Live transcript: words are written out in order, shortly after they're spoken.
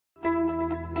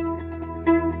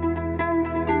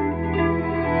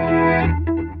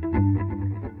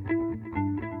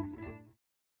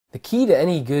key to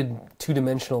any good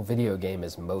two-dimensional video game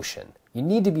is motion. You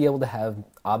need to be able to have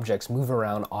objects move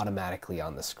around automatically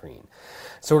on the screen.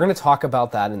 So we're going to talk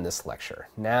about that in this lecture.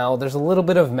 Now, there's a little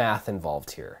bit of math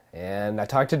involved here. And I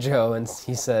talked to Joe, and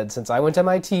he said since I went to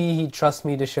MIT, he'd trust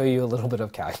me to show you a little bit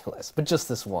of calculus, but just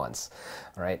this once.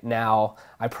 All right, now,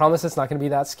 I promise it's not going to be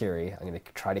that scary. I'm going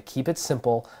to try to keep it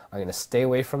simple. I'm going to stay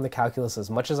away from the calculus as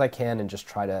much as I can and just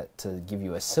try to give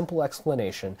you a simple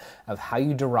explanation of how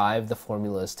you derive the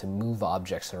formulas to move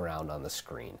objects around on the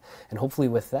screen. And hopefully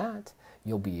with that,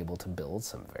 you'll be able to build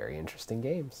some very interesting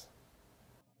games.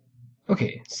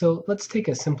 Okay, so let's take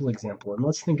a simple example and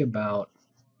let's think about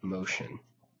motion,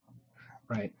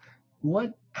 right?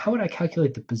 How would I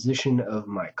calculate the position of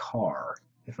my car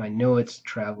if I know it's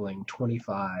traveling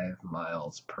 25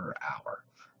 miles per hour?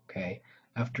 Okay,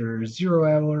 after 0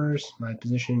 hours, my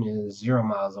position is 0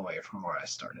 miles away from where I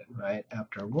started, right?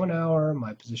 After 1 hour,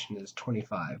 my position is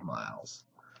 25 miles.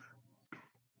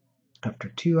 After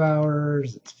 2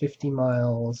 hours, it's 50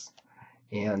 miles,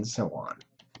 and so on,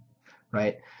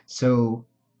 right? So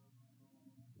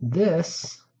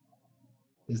this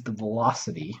is the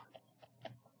velocity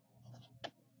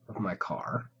of my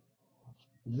car.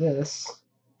 This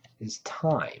is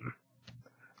time,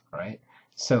 right?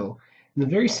 So in the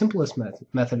very simplest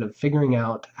method of figuring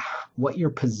out what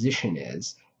your position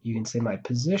is, you can say my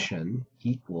position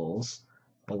equals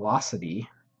velocity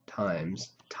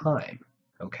times time.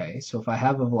 Okay, so if I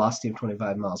have a velocity of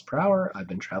 25 miles per hour, I've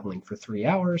been traveling for 3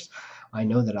 hours, I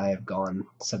know that I have gone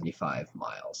 75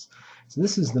 miles. So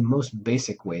this is the most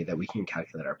basic way that we can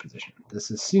calculate our position. This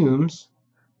assumes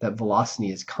that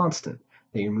velocity is constant,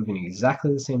 that you're moving at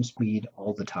exactly the same speed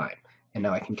all the time. And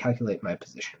now I can calculate my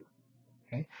position.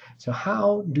 Okay, so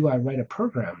how do I write a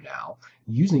program now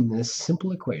using this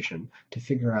simple equation to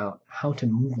figure out how to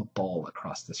move a ball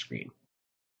across the screen?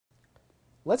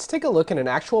 Let's take a look at an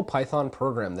actual Python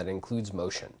program that includes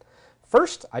motion.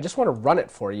 First, I just want to run it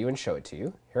for you and show it to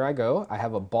you. Here I go. I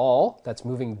have a ball that's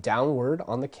moving downward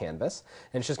on the canvas,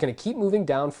 and it's just going to keep moving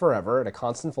down forever at a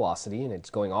constant velocity, and it's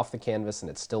going off the canvas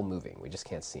and it's still moving. We just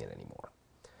can't see it anymore.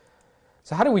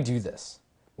 So how do we do this?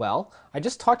 Well, I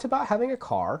just talked about having a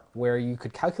car where you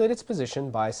could calculate its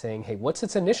position by saying, hey, what's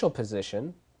its initial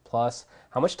position plus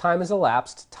how much time has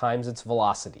elapsed times its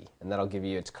velocity, and that'll give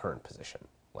you its current position.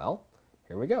 Well,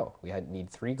 here we go. We need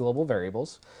 3 global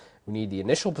variables. We need the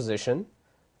initial position,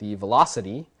 the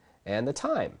velocity, and the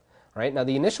time. All right, now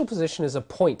the initial position is a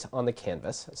point on the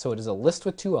canvas, so it is a list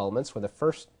with 2 elements where the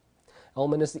first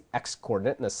element is the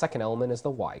x-coordinate and the second element is the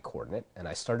y-coordinate, and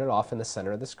I started off in the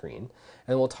center of the screen,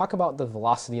 and we'll talk about the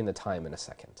velocity and the time in a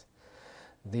second.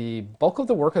 The bulk of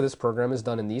the work of this program is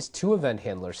done in these 2 event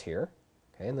handlers here,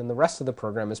 okay, and then the rest of the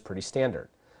program is pretty standard.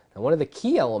 Now one of the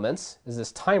key elements is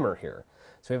this timer here.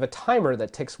 So we have a timer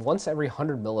that ticks once every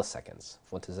 100 milliseconds.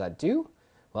 What does that do?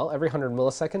 Well, every 100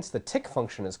 milliseconds, the tick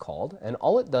function is called, and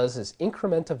all it does is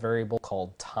increment a variable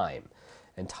called time.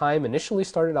 And time initially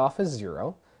started off as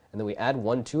 0, and then we add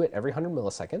 1 to it every 100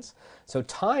 milliseconds. So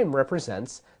time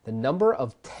represents the number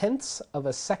of tenths of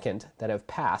a second that have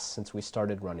passed since we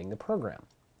started running the program.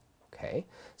 Okay,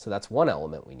 so that's one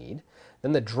element we need.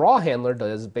 Then the draw handler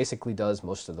basically does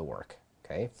most of the work.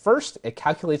 Okay. First, it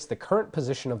calculates the current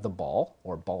position of the ball,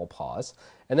 or ball pause,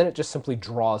 and then it just simply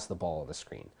draws the ball on the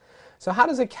screen. So how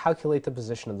does it calculate the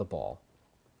position of the ball?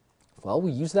 Well,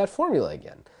 we use that formula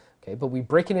again, okay, but we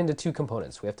break it into 2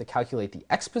 components. We have to calculate the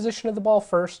x position of the ball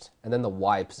first, and then the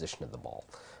y position of the ball.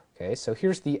 Okay, so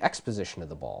here's the x position of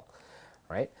the ball,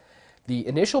 right? The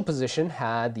initial position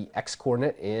had the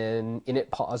x-coordinate in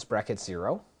init pause bracket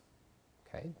 0.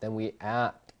 Okay, then we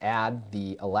add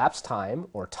the elapsed time,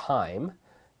 or time,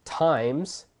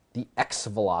 times the x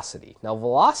velocity. Now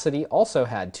velocity also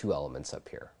had 2 elements up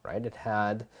here, right? It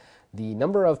had the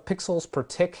number of pixels per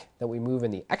tick that we move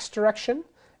in the x direction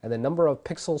and the number of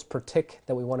pixels per tick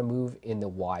that we want to move in the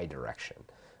y direction.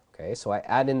 Okay, so I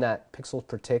add in that pixels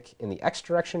per tick in the x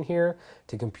direction here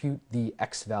to compute the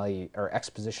x value, or x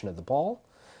position of the ball.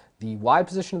 The y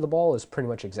position of the ball is pretty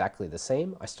much exactly the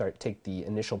same. I take the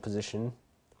initial position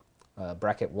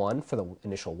bracket 1 for the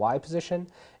initial y position,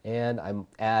 and I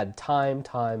add time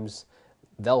times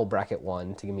vel bracket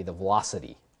 1 to give me the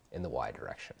velocity in the y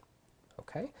direction.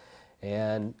 Okay,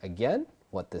 and again,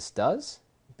 what this does,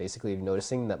 basically you're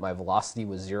noticing that my velocity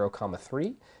was 0,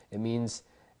 3. It means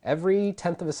every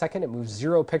tenth of a second it moves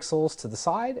 0 pixels to the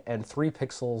side and 3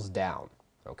 pixels down.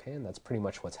 Okay, and that's pretty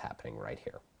much what's happening right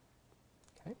here.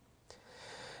 Okay,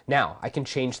 now I can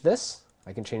change this.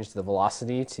 I can change the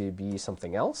velocity to be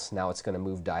something else. Now it's going to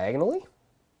move diagonally,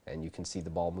 and you can see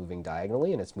the ball moving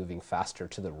diagonally, and it's moving faster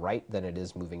to the right than it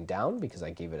is moving down because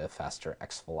I gave it a faster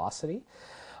x velocity.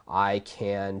 I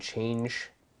can change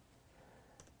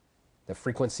the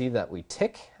frequency that we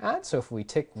tick at. So if we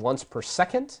tick once per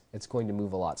second, it's going to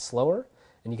move a lot slower.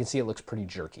 And you can see it looks pretty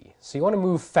jerky. So you want to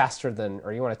move faster than,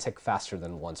 or you want to tick faster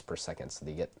than once per second so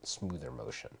that you get smoother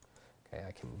motion. Okay,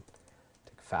 I can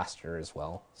tick faster as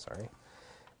well, sorry.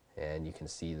 And you can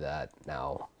see that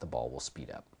now the ball will speed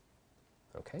up.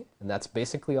 Okay, and that's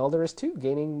basically all there is to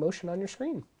gaining motion on your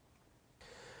screen.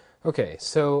 Okay,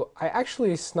 so I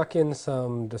actually snuck in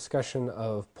some discussion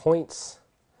of points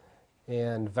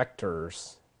and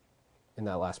vectors in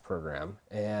that last program,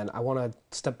 and I want to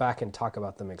step back and talk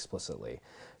about them explicitly.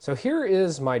 So here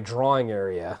is my drawing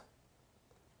area.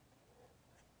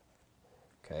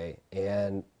 Okay,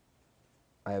 and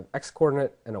I have x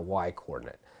coordinate and a y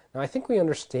coordinate. Now I think we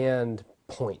understand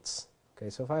points. Okay,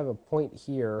 so if I have a point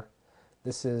here,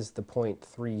 this is the point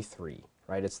 3, 3,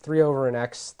 right? It's 3 over in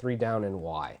x, 3 down in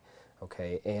y.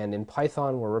 Okay, and in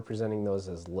Python we're representing those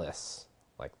as lists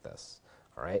like this.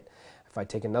 All right, if I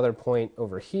take another point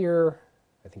over here,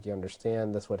 I think you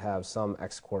understand this would have some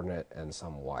x coordinate and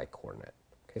some y coordinate.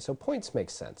 Okay, so points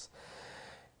make sense.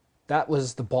 That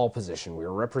was the ball position. We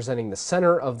were representing the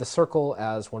center of the circle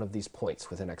as one of these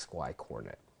points with an x, y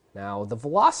coordinate. Now the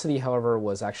velocity, however,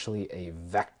 was actually a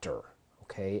vector.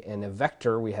 Okay, and a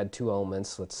vector, we had two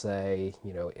elements. Let's say,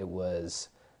 it was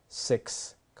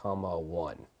 6,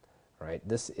 1. Right?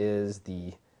 This is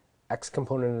the x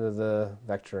component of the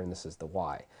vector, and this is the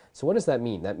y. So what does that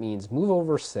mean? That means move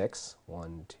over 6,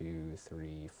 1, 2,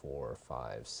 3, 4,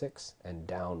 5, 6, and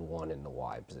down 1 in the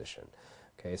y position.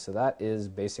 Okay, so that is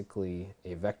basically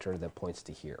a vector that points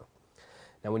to here.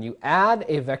 Now when you add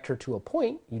a vector to a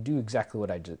point, you do exactly what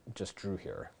I just drew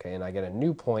here. Okay, and I get a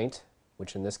new point,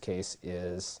 which in this case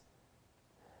is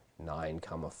 9,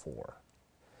 4.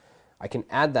 I can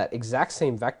add that exact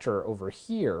same vector over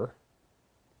here,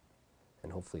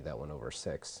 and hopefully that went over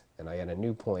 6, and I get a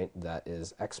new point that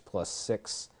is x plus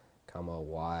 6,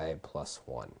 y plus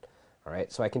 1. All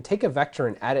right, so I can take a vector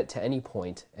and add it to any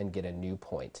point and get a new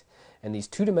point. And these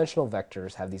two-dimensional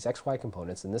vectors have these xy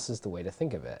components, and this is the way to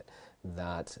think of it,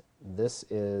 that this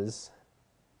is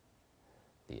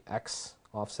the x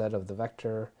offset of the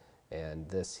vector, and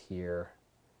this here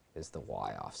is the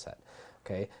y offset.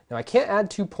 Okay, now I can't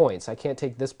add 2 points. I can't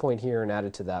take this point here and add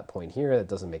it to that point here. That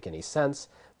doesn't make any sense.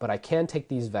 But I can take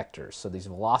these vectors, so these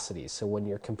velocities. So when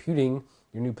you're computing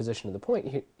your new position of the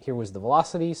point, here was the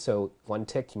velocity. So one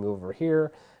tick, you move over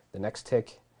here. The next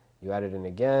tick, you add it in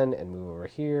again and move over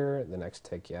here. The next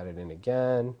tick, you add it in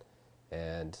again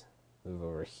and move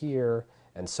over here,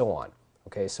 and so on.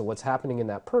 Okay, so what's happening in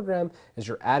that program is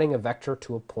you're adding a vector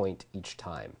to a point each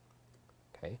time.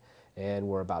 Okay. And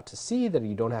we're about to see that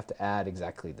you don't have to add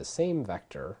exactly the same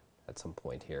vector at some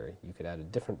point here. You could add a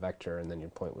different vector and then your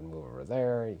point would move over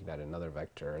there. You could add another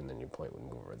vector and then your point would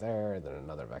move over there, then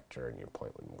another vector and your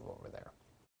point would move over there.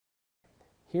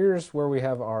 Here's where we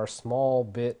have our small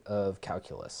bit of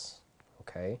calculus.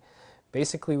 Okay,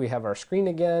 basically we have our screen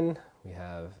again. We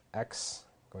have x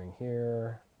going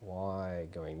here, y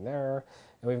going there,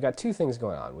 and we've got two things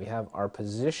going on. We have our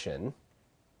position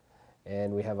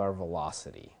and we have our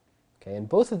velocity. Okay, and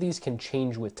both of these can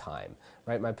change with time,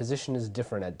 right? My position is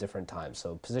different at different times.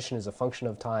 So position is a function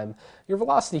of time. Your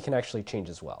velocity can actually change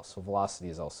as well. So velocity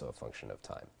is also a function of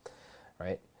time,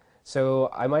 right? So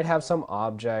I might have some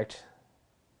object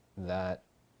that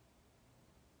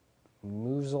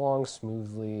moves along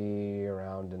smoothly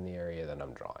around in the area that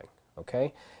I'm drawing,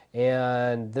 okay?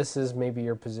 And this is maybe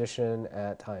your position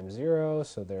at time 0,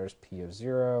 so there's p of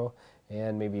 0,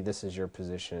 and maybe this is your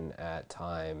position at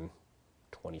time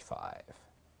 25,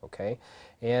 okay?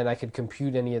 And I could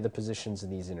compute any of the positions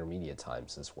in these intermediate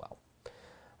times as well.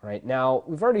 All right, now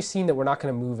we've already seen that we're not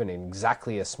going to move in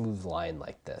exactly a smooth line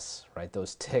like this, right?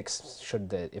 Those ticks showed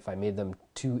that if I made them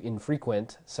too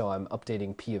infrequent, so I'm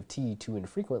updating p of t too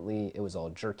infrequently, it was all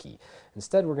jerky.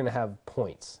 Instead, we're going to have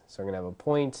points. So I'm going to have a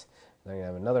point, then I'm going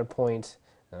to have another point,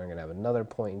 then I'm going to have another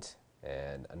point,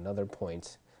 and another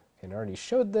point. And I already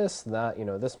showed this, that,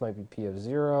 this might be p of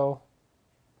 0.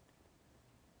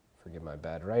 Forgive my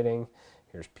bad writing.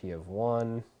 Here's p of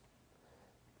 1,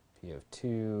 p of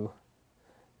 2,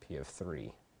 p of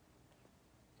 3.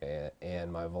 Okay,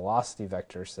 and my velocity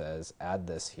vector says add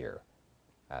this here,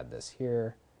 add this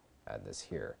here, add this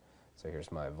here. So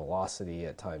here's my velocity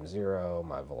at time 0,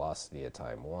 my velocity at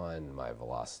time 1, my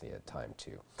velocity at time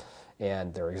 2.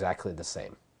 And they're exactly the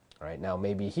same. All right, now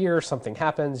maybe here something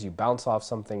happens, you bounce off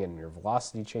something and your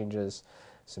velocity changes.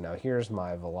 So now here's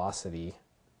my velocity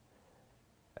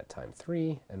at time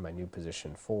 3, and my new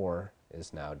position 4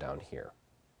 is now down here.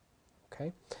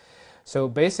 Okay, so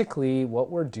basically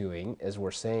what we're doing is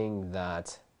we're saying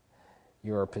that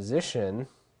your position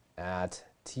at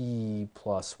t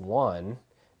plus 1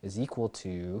 is equal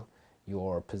to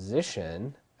your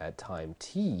position at time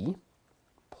t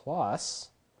plus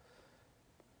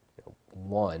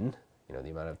 1, the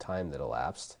amount of time that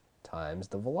elapsed, times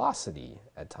the velocity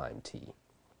at time t.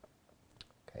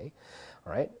 Okay,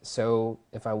 all right, so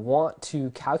if I want to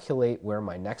calculate where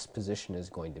my next position is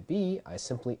going to be, I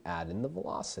simply add in the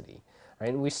velocity. Right?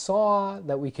 And we saw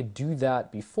that we could do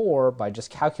that before by just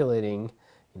calculating,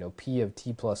 p of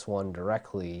t plus 1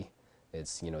 directly.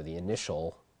 It's, the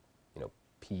initial,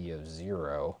 p of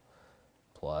 0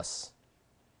 plus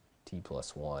t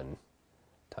plus 1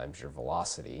 times your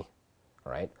velocity,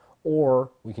 all right?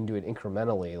 Or we can do it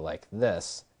incrementally like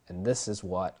this, and this is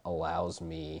what allows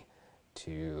me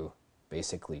to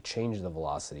basically change the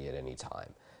velocity at any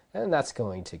time. And that's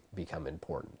going to become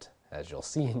important. As you'll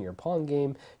see in your Pong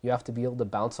game, you have to be able to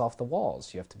bounce off the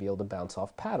walls. You have to be able to bounce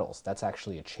off paddles. That's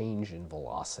actually a change in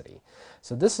velocity.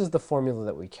 So this is the formula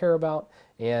that we care about,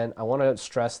 and I want to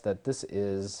stress that this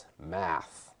is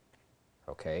math.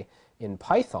 Okay? In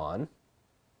Python,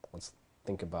 let's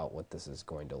think about what this is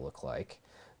going to look like.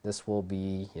 This will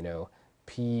be,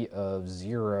 p of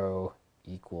 0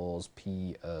 equals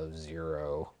p of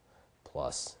 0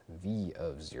 plus v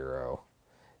of 0,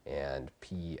 and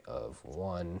p of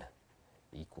 1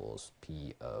 equals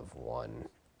p of 1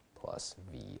 plus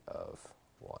v of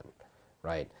 1,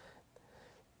 right?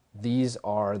 These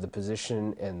are the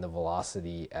position and the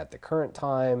velocity at the current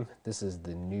time. This is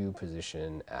the new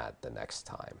position at the next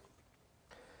time.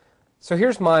 So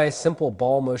here's my simple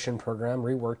ball motion program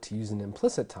reworked to use an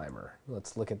implicit timer.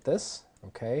 Let's look at this.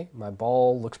 Okay, my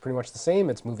ball looks pretty much the same.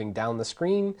 It's moving down the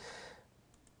screen,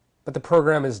 but the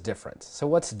program is different. So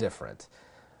what's different?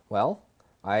 Well,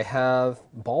 I have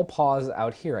ball pause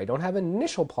out here. I don't have an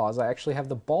initial pause. I actually have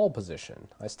the ball position.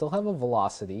 I still have a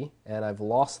velocity, and I've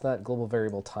lost that global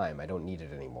variable time. I don't need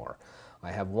it anymore.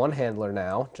 I have one handler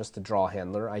now, just the draw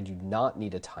handler. I do not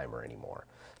need a timer anymore.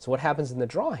 So what happens in the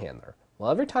draw handler? Well,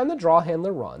 every time the draw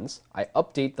handler runs, I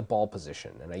update the ball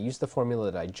position, and I use the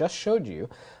formula that I just showed you.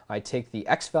 I take the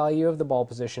x value of the ball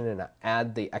position and I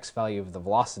add the x value of the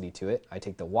velocity to it. I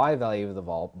take the y value of the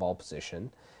ball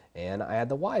position, and I add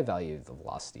the y value of the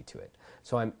velocity to it.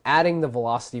 So I'm adding the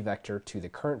velocity vector to the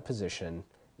current position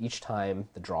each time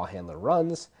the draw handler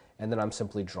runs, and then I'm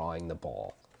simply drawing the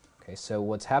ball. Okay, so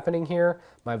what's happening here,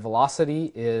 my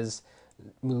velocity is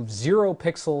move 0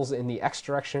 pixels in the x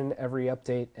direction every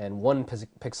update and 1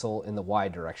 pixel in the y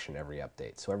direction every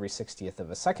update. So every 60th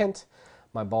of a second,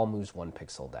 my ball moves 1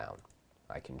 pixel down.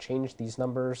 I can change these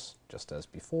numbers just as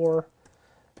before,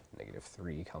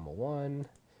 -3, 1,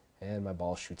 and my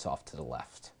ball shoots off to the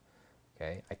left.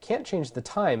 Okay, I can't change the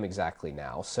time exactly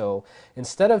now, so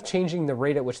instead of changing the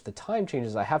rate at which the time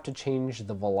changes, I have to change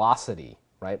the velocity.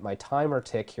 Right? My timer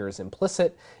tick here is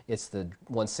implicit. It's the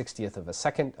 1/60th of a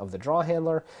second of the draw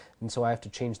handler, and so I have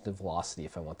to change the velocity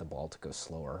if I want the ball to go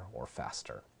slower or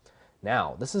faster.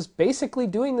 Now, this is basically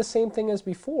doing the same thing as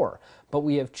before, but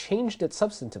we have changed it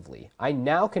substantively. I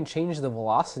now can change the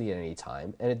velocity at any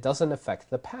time, and it doesn't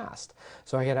affect the past.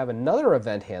 So I can have another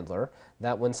event handler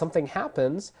that when something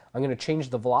happens, I'm going to change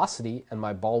the velocity, and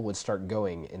my ball would start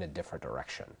going in a different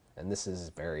direction. And this is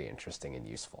very interesting and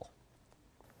useful.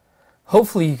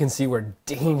 Hopefully you can see we're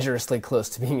dangerously close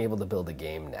to being able to build a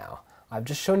game now. I've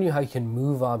just shown you how you can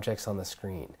move objects on the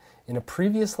screen. In a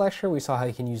previous lecture, we saw how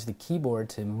you can use the keyboard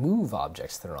to move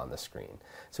objects that are on the screen.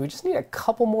 So we just need a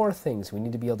couple more things. We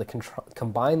need to be able to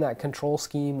combine that control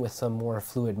scheme with some more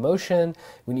fluid motion.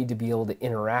 We need to be able to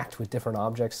interact with different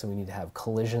objects, so we need to have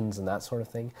collisions and that sort of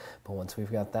thing. But once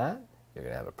we've got that, you're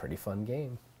going to have a pretty fun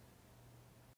game.